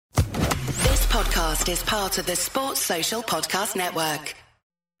podcast is part of the Sports Social Podcast Network.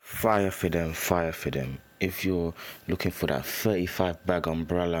 Fire for them. If you're looking for that 35 bag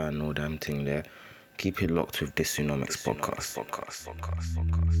umbrella and all damn thing there, keep it locked with this Tsunomics podcast.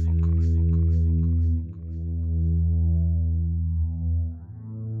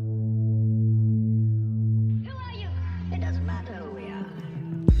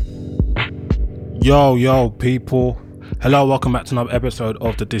 Yo, people. Hello, welcome back to another episode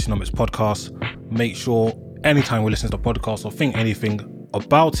of the Dysonomics podcast. Make sure anytime we listen to the podcast or think anything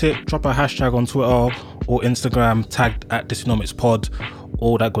about it, drop a hashtag on Twitter or Instagram, tagged at Dysonomics Pod,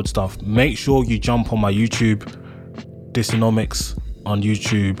 all that good stuff. Make sure you jump on my YouTube, Dysonomics on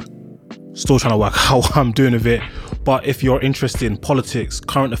YouTube. Still trying to work out what I'm doing with it. But if you're interested in politics,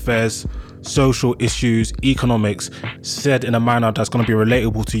 current affairs, social issues, economics, said in a manner that's going to be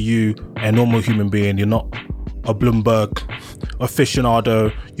relatable to you, a normal human being, you're not a Bloomberg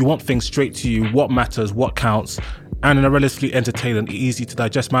aficionado, you want things straight to you, what matters, what counts, and in a relatively entertaining, easy to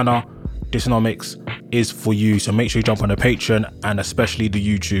digest manner, Dysonomics is for you. So make sure you jump on the Patreon and especially the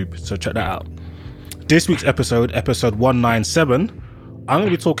YouTube. So check that out. This week's episode 197, I'm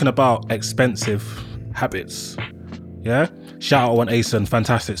going to be talking about expensive habits. Yeah? Shout out on Asen,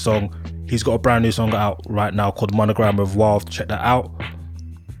 fantastic song. He's got a brand new song out right now called Monogram of Wealth. Check that out.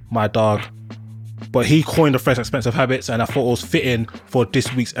 My dog. But he coined the phrase expensive habits, and I thought it was fitting for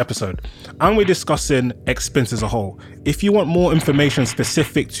this week's episode. I'm going to be discussing expenses as a whole. If you want more information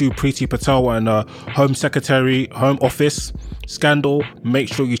specific to Priti Patel and Home Office scandal,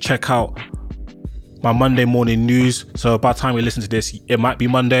 make sure you check out my Monday morning news. So by the time you listen to this, it might be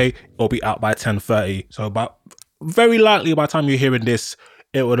Monday, it'll be out by 10:30. So very likely by the time you're hearing this,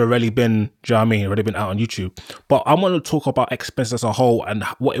 it would have already been, do you know what I mean? Already been out on YouTube. But I want to talk about expenses as a whole and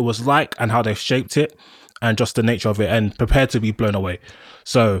what it was like and how they've shaped it and just the nature of it, and prepare to be blown away.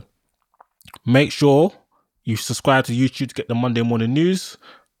 So make sure you subscribe to YouTube to get the Monday morning news.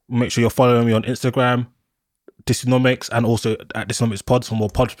 Make sure you're following me on Instagram, Dysonomics, and also at Dysonomics Pod for more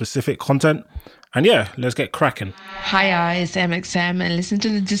pod specific content. And yeah, let's get cracking. Hi, it's MXM, and listen to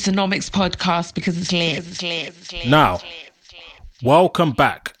the Dysonomics podcast because it's lit. Now, welcome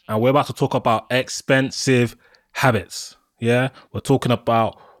back, and we're about to talk about expensive habits. Yeah, we're talking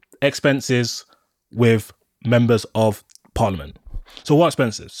about expenses with members of parliament. So what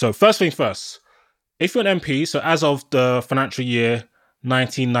expenses? So first thing first, if you're an MP, so as of the financial year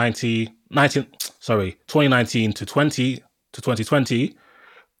 2019 to 2020,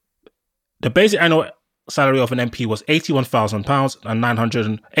 the basic annual salary of an MP was £81,000 and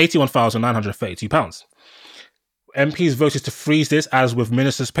 £81,932. MPs voted to freeze this as with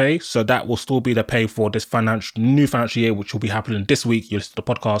ministers' pay, so that will still be the pay for this new financial year, which will be happening this week. You listen to the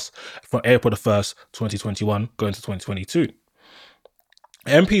podcast from April the 1st, 2021, going to 2022.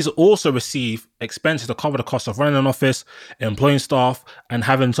 MPs also receive expenses to cover the cost of running an office, employing staff, and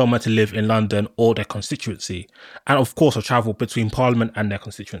having somewhere to live in London or their constituency, and of course to travel between Parliament and their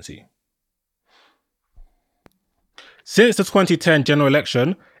constituency. Since the 2010 general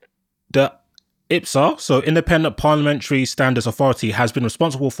election, the IPSA, so Independent Parliamentary Standards Authority, has been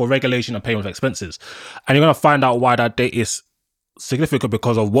responsible for regulation and payment of expenses. And you're going to find out why that date is significant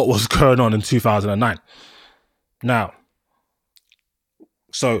because of what was going on in 2009. Now,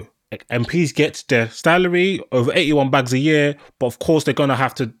 so MPs get their salary, over 81 bags a year, but of course they're going to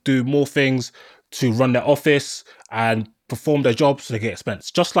have to do more things to run their office and perform their jobs, so they get expense.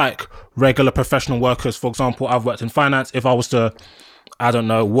 Just like regular professional workers. For example, I've worked in finance. If I was to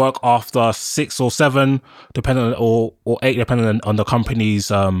work after 6 or 7, depending or 8, depending on the company's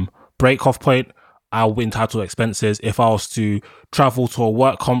break off point, I'll be entitled to expenses. If I was to travel to a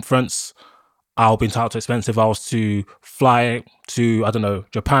work conference, I'll be entitled to expenses. If I was to fly to,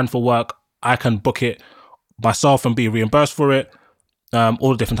 Japan for work, I can book it myself and be reimbursed for it.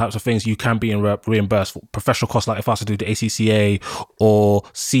 All the different types of things you can be reimbursed for. Professional costs, like if I was to do the ACCA or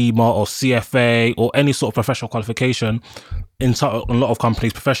CIMA or CFA or any sort of professional qualification, in a lot of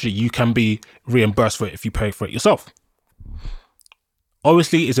companies professionally, you can be reimbursed for it if you pay for it yourself.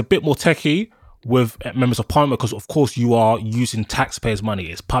 Obviously, it's a bit more techie with members of parliament because, of course, you are using taxpayers'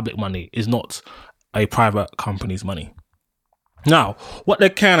 money. It's public money. It's not a private company's money. Now, what they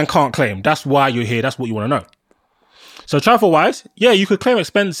can and can't claim, that's why you're here. That's what you want to know. So travel-wise, yeah, you could claim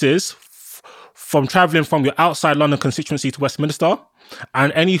expenses from travelling from your outside London constituency to Westminster,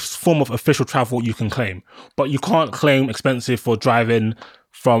 and any form of official travel you can claim. But you can't claim expenses for driving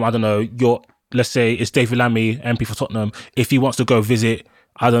from, let's say it's David Lammy, MP for Tottenham. If he wants to go visit,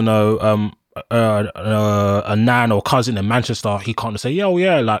 a nan or cousin in Manchester, he can't just say, do you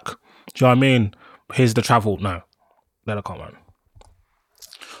know what I mean? Here's the travel. No, that I can't run.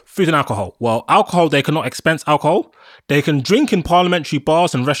 Food and alcohol. Well, alcohol, they cannot expense alcohol. They can drink in parliamentary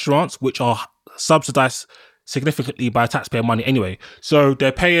bars and restaurants, which are subsidised significantly by taxpayer money anyway. So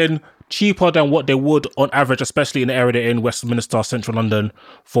they're paying cheaper than what they would on average, especially in the area they're in, Westminster, Central London,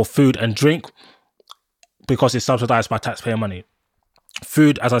 for food and drink, because it's subsidised by taxpayer money.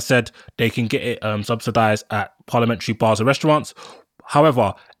 Food, as I said, they can get it subsidised at parliamentary bars and restaurants.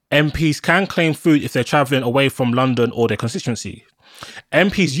 However, MPs can claim food if they're travelling away from London or their constituency.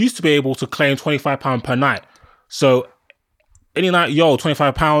 MPs used to be able to claim £25 per night. So any night,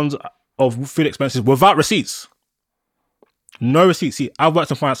 £25 of food expenses without receipts. No receipts. See, I've worked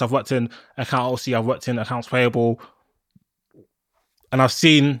in finance, I've worked in accountancy, I've worked in accounts payable, and I've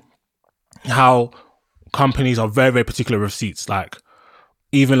seen how companies are very, very particular with receipts. Like,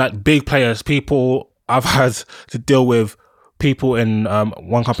 even like big players, people, I've had to deal with people in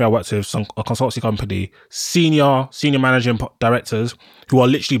one company I worked with, a consultancy company, senior managing directors who are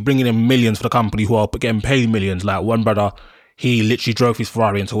literally bringing in millions for the company, who are getting paid millions. Like one brother, he literally drove his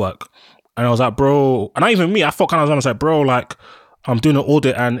Ferrari into work. And I was like, bro, and not even me, I felt kind of, I was like, bro, like, I'm doing an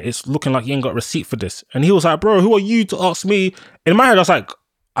audit and it's looking like you ain't got a receipt for this. And he was like, bro, who are you to ask me? In my head, I was like,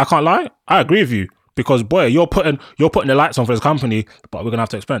 I can't lie, I agree with you. Because boy, you're putting the lights on for this company, but we're gonna have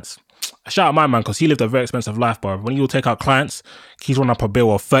to expense. Shout out my man, because he lived a very expensive life, bro. When you take out clients, he's running up a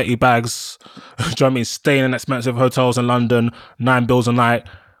bill of 30 bags. Do you know what I mean? Staying in expensive hotels in London, 9 bills a night.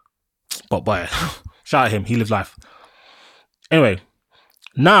 But boy, shout out him, he lived life. Anyway,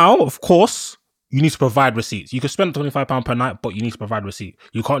 now, of course, you need to provide receipts. You can spend £25 per night, but you need to provide receipt.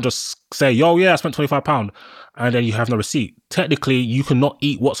 You can't just say, yo, yeah, I spent £25, and then you have no receipt. Technically, you cannot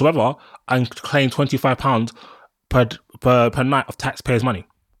eat whatsoever and claim £25 per night of taxpayers' money.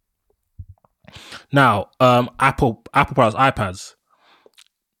 Now, Apple products, iPads.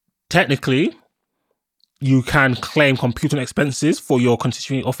 Technically, you can claim computing expenses for your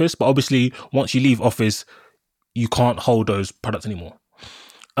constituency office, but obviously, once you leave office, you can't hold those products anymore.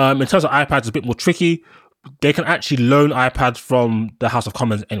 In terms of iPads, it's a bit more tricky. They can actually loan iPads from the House of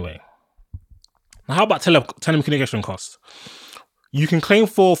Commons anyway. Now, how about telecommunication costs? You can claim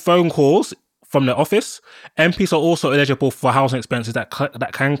for phone calls from their office. MPs are also eligible for housing expenses that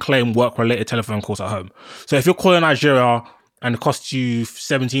can claim work-related telephone calls at home. So if you're calling Nigeria and it costs you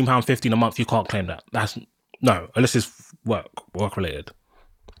 £17.50 a month, you can't claim that. No, unless it's work-related.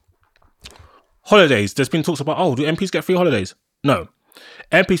 Holidays. There's been talks about, do MPs get free holidays? No.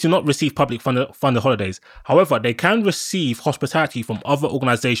 MPs do not receive public funded holidays. However, they can receive hospitality from other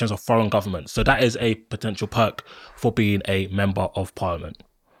organisations or foreign governments. So that is a potential perk for being a member of parliament.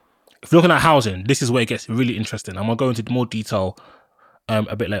 If you're looking at housing, this is where it gets really interesting. I'm going to go into more detail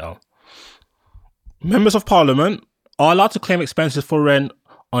a bit later. Members of parliament are allowed to claim expenses for rent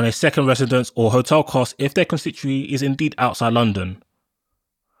on a second residence or hotel costs if their constituency is indeed outside London.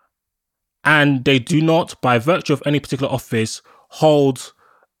 And they do not, by virtue of any particular office, hold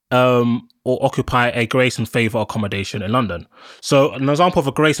or occupy a grace and favour accommodation in London. So an example of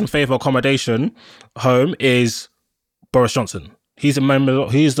a grace and favour accommodation home is Boris Johnson. He's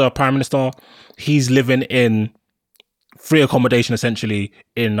the Prime Minister. He's living in free accommodation essentially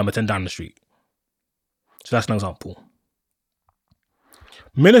in number 10 Downing Street. So that's an example.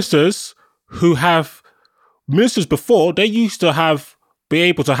 Ministers before, they used to be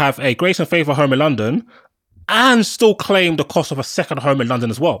able to have a grace and favour home in London and still claim the cost of a second home in London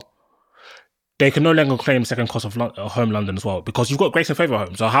as well. They can no longer claim second cost of a home in London as well, because you've got grace and favour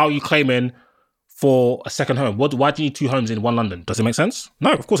home. So how are you claiming for a second home? Why do you need 2 homes in one London? Does it make sense?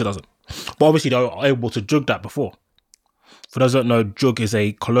 No, of course it doesn't. But obviously they were able to jug that before. For those who don't know, jug is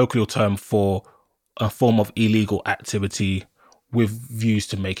a colloquial term for a form of illegal activity with views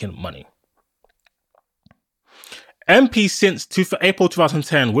to making money. MPs since April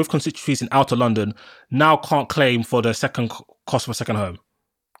 2010 with constituencies in outer London now can't claim for the second cost of a second home.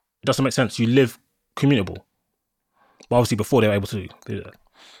 It doesn't make sense. You live commutable. But obviously before they were able to do that.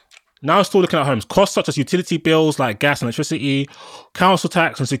 Now still looking at homes. Costs such as utility bills like gas and electricity, council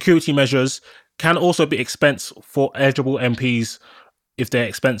tax and security measures can also be expensed for eligible MPs if they're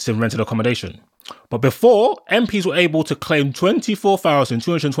expensive rented accommodation. But before, MPs were able to claim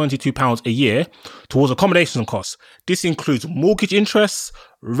 £24,222 a year towards accommodation costs. This includes mortgage interests,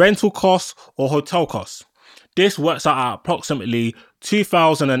 rental costs, or hotel costs. This works out at approximately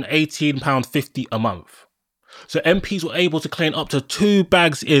 £2,018.50 a month. So MPs were able to claim up to 2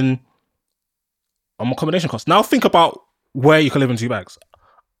 bags in accommodation costs. Now think about where you can live in 2 bags.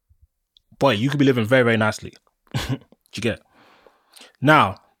 Boy, you could be living very, very nicely. Do you get?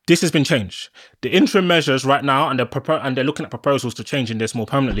 Now, this has been changed. The interim measures right now, and they're looking at proposals to changing this more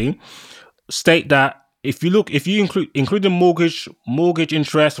permanently, state that if you include the mortgage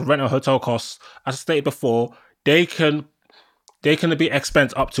interest, rent and hotel costs, as I stated before, they can be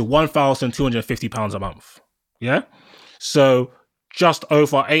expensed up to £1,250 a month. Yeah? So just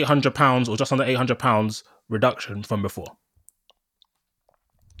over £800 or just under £800 reduction from before.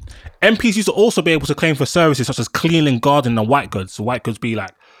 MPs used to also be able to claim for services such as cleaning, gardening and white goods. So white goods be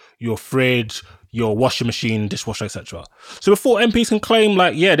like your fridge, your washing machine, dishwasher, etc. So before MPs can claim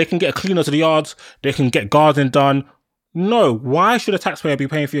they can get a cleaner to the yards, they can get gardening done. No, why should a taxpayer be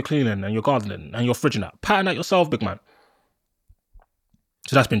paying for your cleaning and your gardening and your fridge and that? Pattern that yourself, big man.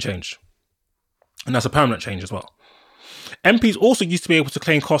 So that's been changed. And that's a permanent change as well. MPs also used to be able to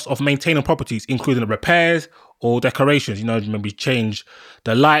claim costs of maintaining properties, including the repairs or decorations. Maybe change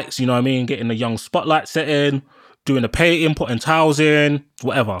the lights, getting the young spotlight set in, doing the painting, putting tiles in,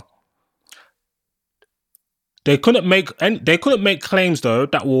 whatever. They couldn't make claims though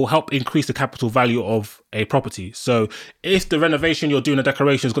that will help increase the capital value of a property. So if the renovation you're doing, the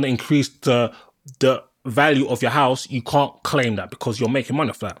decoration is going to increase the value of your house, you can't claim that because you're making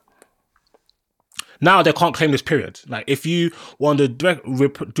money off that. Now they can't claim this period. Like if you want to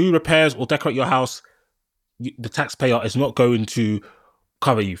do repairs or decorate your house, the taxpayer is not going to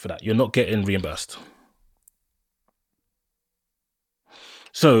cover you for that. You're not getting reimbursed.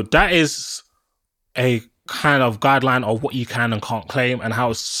 So that is a kind of guideline of what you can and can't claim and how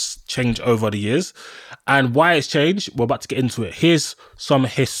it's changed over the years. And why it's changed, we're about to get into it. Here's some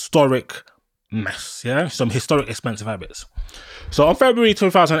historic mess, some historic expensive habits. So on February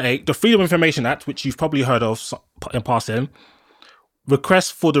 2008, the Freedom of Information Act, which you've probably heard of in passing,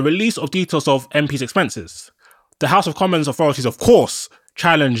 requests for the release of details of MPs' expenses. The House of Commons authorities, of course,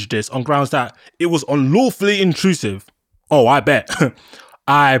 challenged this on grounds that it was unlawfully intrusive. Oh, I bet.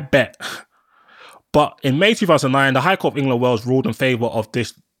 I bet. But in May 2009, the High Court of England Wales ruled in favour of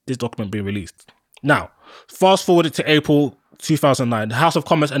this document being released. Now, fast forward to April 2009, the House of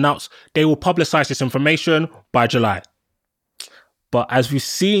Commons announced they will publicise this information by July. But as we've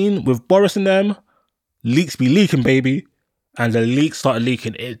seen with Boris and them, leaks be leaking, baby. And the leaks started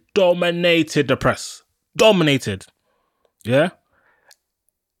leaking. It dominated the press. Dominated. Yeah?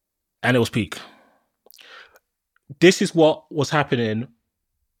 And it was peak. This is what was happening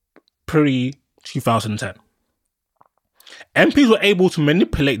pre-2010. MPs were able to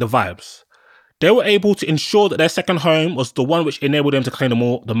manipulate the vibes. They were able to ensure that their second home was the one which enabled them to claim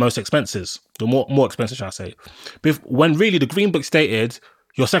the most expenses. The more expensive, shall I say. When really the Green Book stated,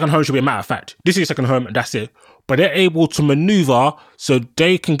 your second home should be a matter of fact. This is your second home and that's it. But they're able to maneuver so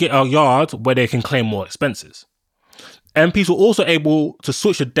they can get a yard where they can claim more expenses. MPs were also able to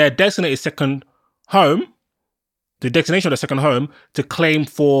switch their designated second home, the designation of their second home, to claim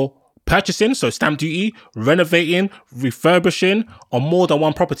for purchasing, so stamp duty, renovating, refurbishing on more than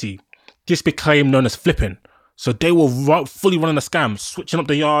one property. This became known as flipping. So they were fully running a scam, switching up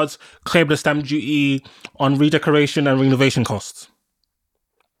the yards, claiming the stamp duty on redecoration and renovation costs.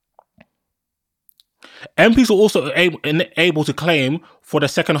 MPs were also able to claim for their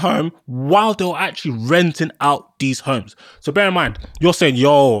second home while they were actually renting out these homes. So bear in mind, you're saying,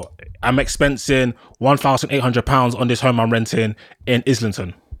 yo, I'm expensing £1,800 on this home I'm renting in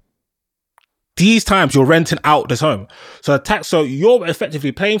Islington. These times you're renting out this home. So you're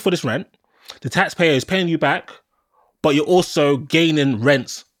effectively paying for this rent. The taxpayer is paying you back, but you're also gaining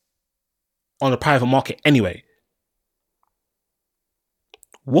rents on the private market anyway.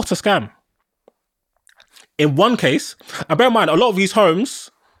 What a scam. In one case, and bear in mind, a lot of these homes,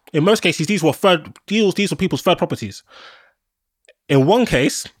 in most cases, these were people's third properties. In one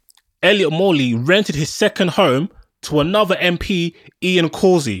case, Elliot Morley rented his second home to another MP, Ian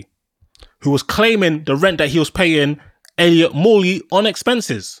Causey, who was claiming the rent that he was paying Elliot Morley on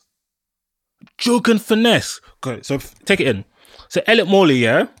expenses. Joke and finesse. Okay, so take it in. So Elliot Morley,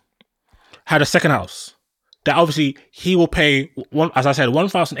 had a second house that obviously he will pay, as I said,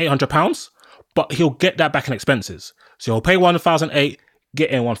 £1,800, but he'll get that back in expenses. So he'll pay $1,800, get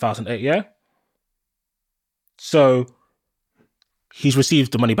in $1,800, yeah? So he's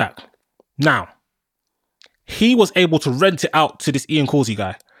received the money back. Now, he was able to rent it out to this Ian Causey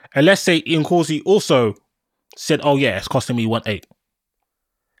guy. And let's say Ian Causey also said, oh yeah, it's costing me $1,800.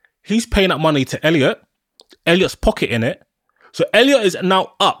 He's paying that money to Elliot. Elliot's pocketing it. So Elliot is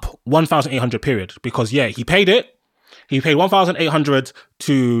now up $1,800 period because he paid it. He paid $1,800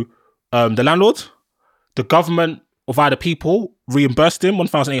 to the landlord. The government, or via the people, reimbursed him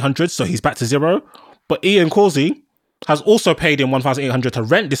 $1,800, so he's back to zero. But Ian Causey has also paid him $1,800 to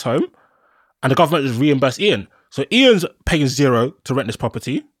rent this home, and the government has reimbursed Ian. So Ian's paying zero to rent this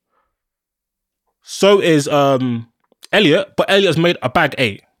property. So is Elliot, but Elliot's made a bag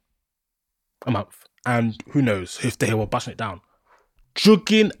 $8 a month. and who knows if they were busting it down.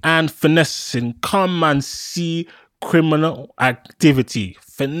 Drugging and finessing. Come and see criminal activity.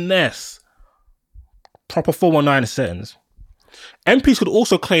 Finesse. Proper 419 settings. MPs could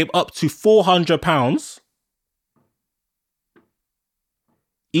also claim up to £400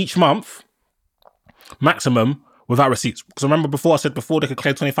 each month, maximum, without receipts. Because remember before I said they could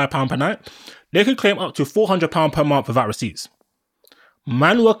claim £25 per night? They could claim up to £400 per month without receipts.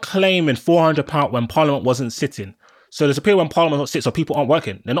 Man were claiming £400 when Parliament wasn't sitting. So there's a period when Parliament not sits, so people aren't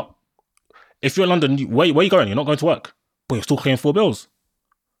working. They're not. If you're in London, where are you going? You're not going to work, but you're still claiming 4 bills.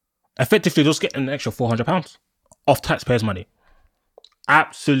 Effectively, just getting an extra £400 off taxpayers' money.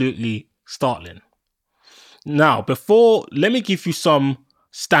 Absolutely startling. Now, let me give you some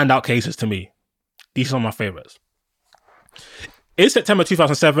standout cases to me. These are my favourites. In September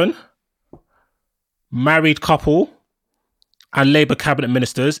 2007, married couple and Labour cabinet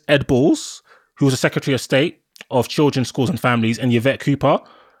ministers, Ed Balls, who was the Secretary of State of Children, Schools and Families, and Yvette Cooper,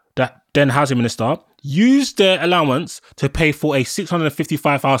 that then housing minister, used their allowance to pay for a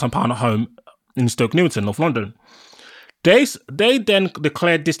 £655,000 home in Stoke Newington, North London. They then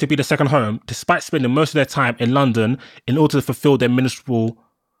declared this to be the second home, despite spending most of their time in London in order to fulfil their ministerial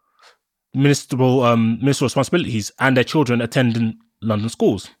responsibilities and their children attending London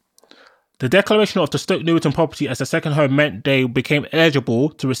schools. The declaration of the Stoke Newington property as a second home meant they became eligible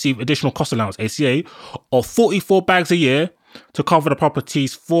to receive additional cost allowance, ACA, of 44 bags a year to cover the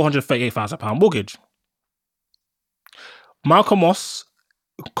property's £438,000 mortgage. Malcolm Moss,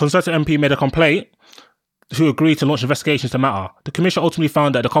 Conservative MP, made a complaint who agreed to launch investigations to matter. The commission ultimately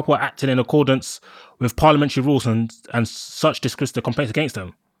found that the couple were acting in accordance with parliamentary rules and such dismissed the complaints against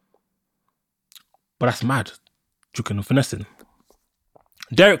them. But that's mad. Juking and finessing.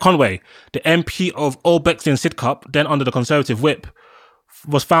 Derek Conway, the MP of Old Bexley and Sidcup, then under the Conservative whip,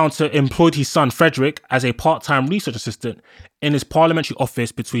 was found to employ his son Frederick as a part-time research assistant in his parliamentary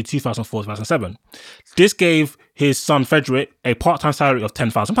office between 2004 and 2007. This gave his son Frederick a part-time salary of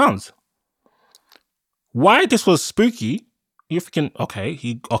 £10,000. Why this was spooky, you're thinking,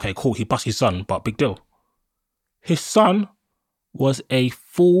 cool, he bust his son, but big deal. His son was a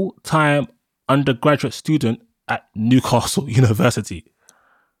full-time undergraduate student at Newcastle University.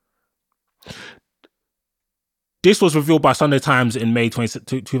 This was revealed by Sunday Times in May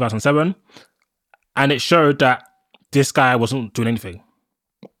 2007, and it showed that this guy wasn't doing anything.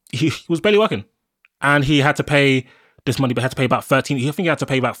 He was barely working, and he had to pay this money, but had to pay about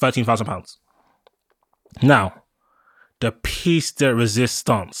 £13,000. Now, the piece de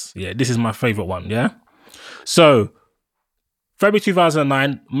resistance. Yeah, this is my favorite one. Yeah, so February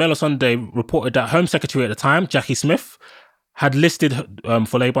 2009, Mail on Sunday reported that Home Secretary at the time, Jackie Smith, had listed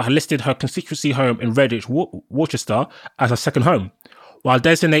for Labour her constituency home in Redditch, Worcester, as her second home, while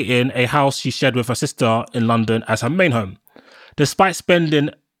designating a house she shared with her sister in London as her main home. Despite spending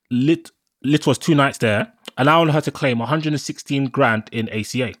little as 2 nights there, allowing her to claim 116 grand in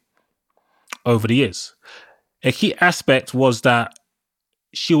ACA over the years. A key aspect was that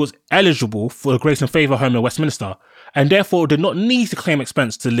she was eligible for the Grace and Favour home in Westminster, and therefore did not need to claim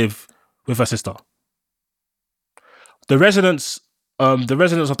expense to live with her sister. The residents of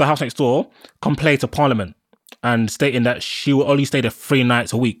the house next door complained to Parliament and stating that she will only stay there 3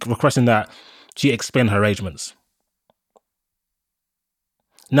 nights a week, requesting that she explain her arrangements.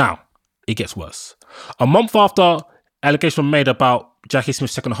 Now, it gets worse. A month after allegations were made about Jackie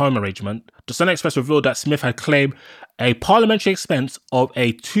Smith's second home arrangement, the Sun Express revealed that Smith had claimed a parliamentary expense of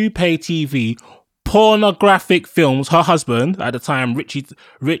a 2-pay TV pornographic films her husband, at the time Richard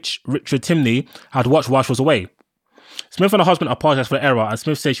Timney, had watched while she was away. Smith and her husband apologized for the error, and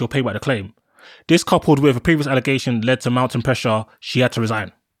Smith said she'll pay back the claim. This, coupled with a previous allegation, led to mounting pressure. She had to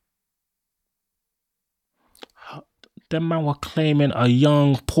resign. Them man were claiming a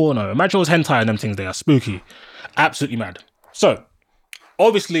young porno. Imagine it was hentai and them things. They are spooky. Absolutely mad. So,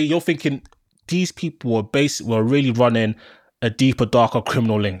 obviously, you're thinking these people were really running a deeper, darker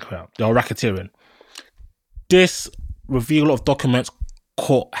criminal link. They were racketeering. This reveal of documents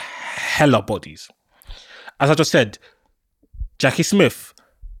caught hella bodies. As I just said, Jackie Smith,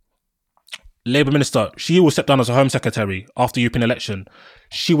 Labour Minister, she will step down as a Home Secretary after the European election.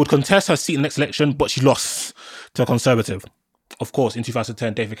 She would contest her seat in the next election, but she lost to a Conservative. Of course, in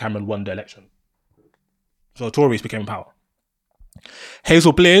 2010, David Cameron won the election. So the Tories became in power.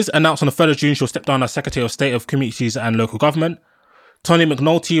 Hazel Blears announced on the 3rd of June she'll step down as Secretary of State of Communities and Local Government. Tony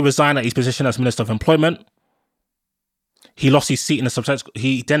McNulty resigned at his position as Minister of Employment. He then lost his seat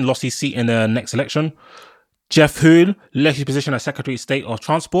in the next election. Jeff Hoon left his position as Secretary of State of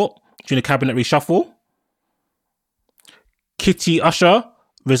Transport during the cabinet reshuffle. Kitty Usher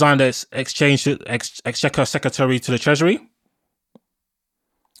resigned as Exchequer Secretary to the Treasury.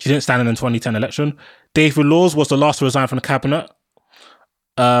 She didn't stand in the 2010 election. David Laws was the last to resign from the cabinet.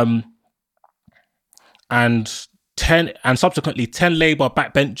 And subsequently 10 Labour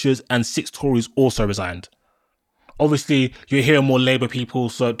backbenchers and 6 Tories also resigned. Obviously, you're hearing more Labour people,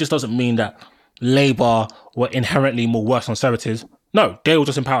 so this doesn't mean that Labour were inherently more worse conservatives. No, they were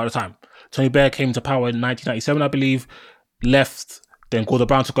just in power at the time. Tony Blair came to power in 1997, I believe, left, then Gordon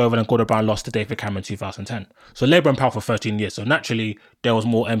Brown took over, and Gordon Brown lost to David Cameron in 2010. So Labour in power for 13 years. So naturally, there was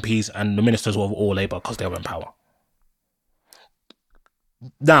more MPs and the ministers were all Labour because they were in power.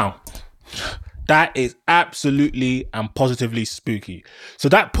 Now, that is absolutely and positively spooky. So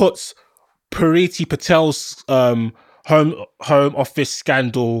that puts Priti Patel's home office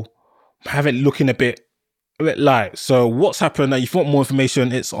scandal looking a bit light. So what's happened? If you want more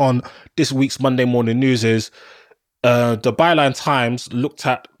information, it's on this week's Monday Morning News. Is the Byline Times looked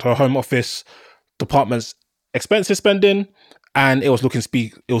at her Home Office department's expenses spending, and it was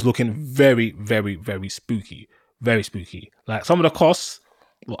looking very, very, very spooky. Very spooky. Like some of the costs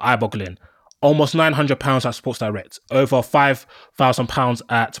were eye-boggling. Almost £900 at Sports Direct, over £5,000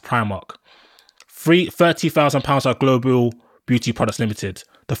 at Primark, £30,000 at Global Beauty Products Limited.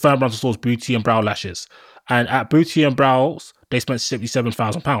 The firm runs and stores Beauty and Brow lashes, and at Beauty and Brows they spent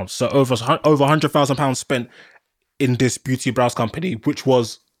 £77,000. So over £100,000 spent in this beauty brows company, which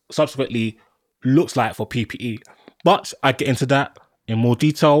was subsequently looks like for PPE. But I get into that in more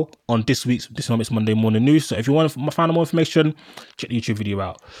detail on this week's Dysonomics Monday Morning News. So if you want to find more information, check the YouTube video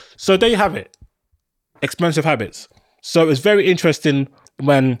out. So there you have it. Expensive habits. So it's very interesting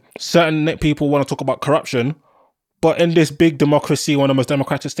when certain people want to talk about corruption, but in this big democracy, one of the most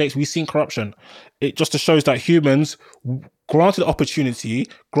democratic states, we've seen corruption. It just shows that humans, granted the opportunity,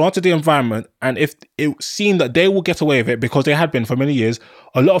 granted the environment, and if it seemed that they will get away with it because they had been for many years,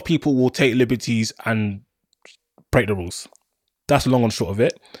 a lot of people will take liberties and break the rules. That's the long and short of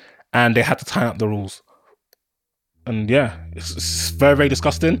it. And they had to tighten up the rules. And yeah, it's very, very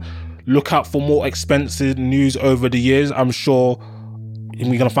disgusting. Look out for more expensive news over the years. I'm sure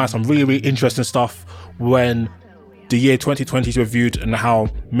we're going to find some really, really interesting stuff when the year 2020 is reviewed and how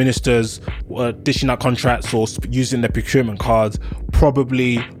ministers were dishing out contracts or using their procurement cards,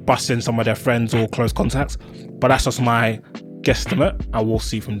 probably busting some of their friends or close contacts. But that's just my guesstimate, and we'll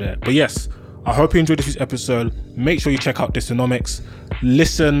see from there. But yes, I hope you enjoyed this week's episode. Make sure you check out Dysonomics.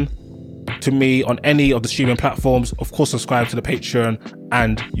 Listen to me on any of the streaming platforms. Of course, subscribe to the Patreon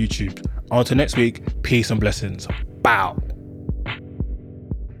and YouTube. Until next week, peace and blessings. Bow.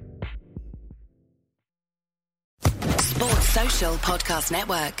 Sports Social Podcast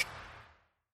Network.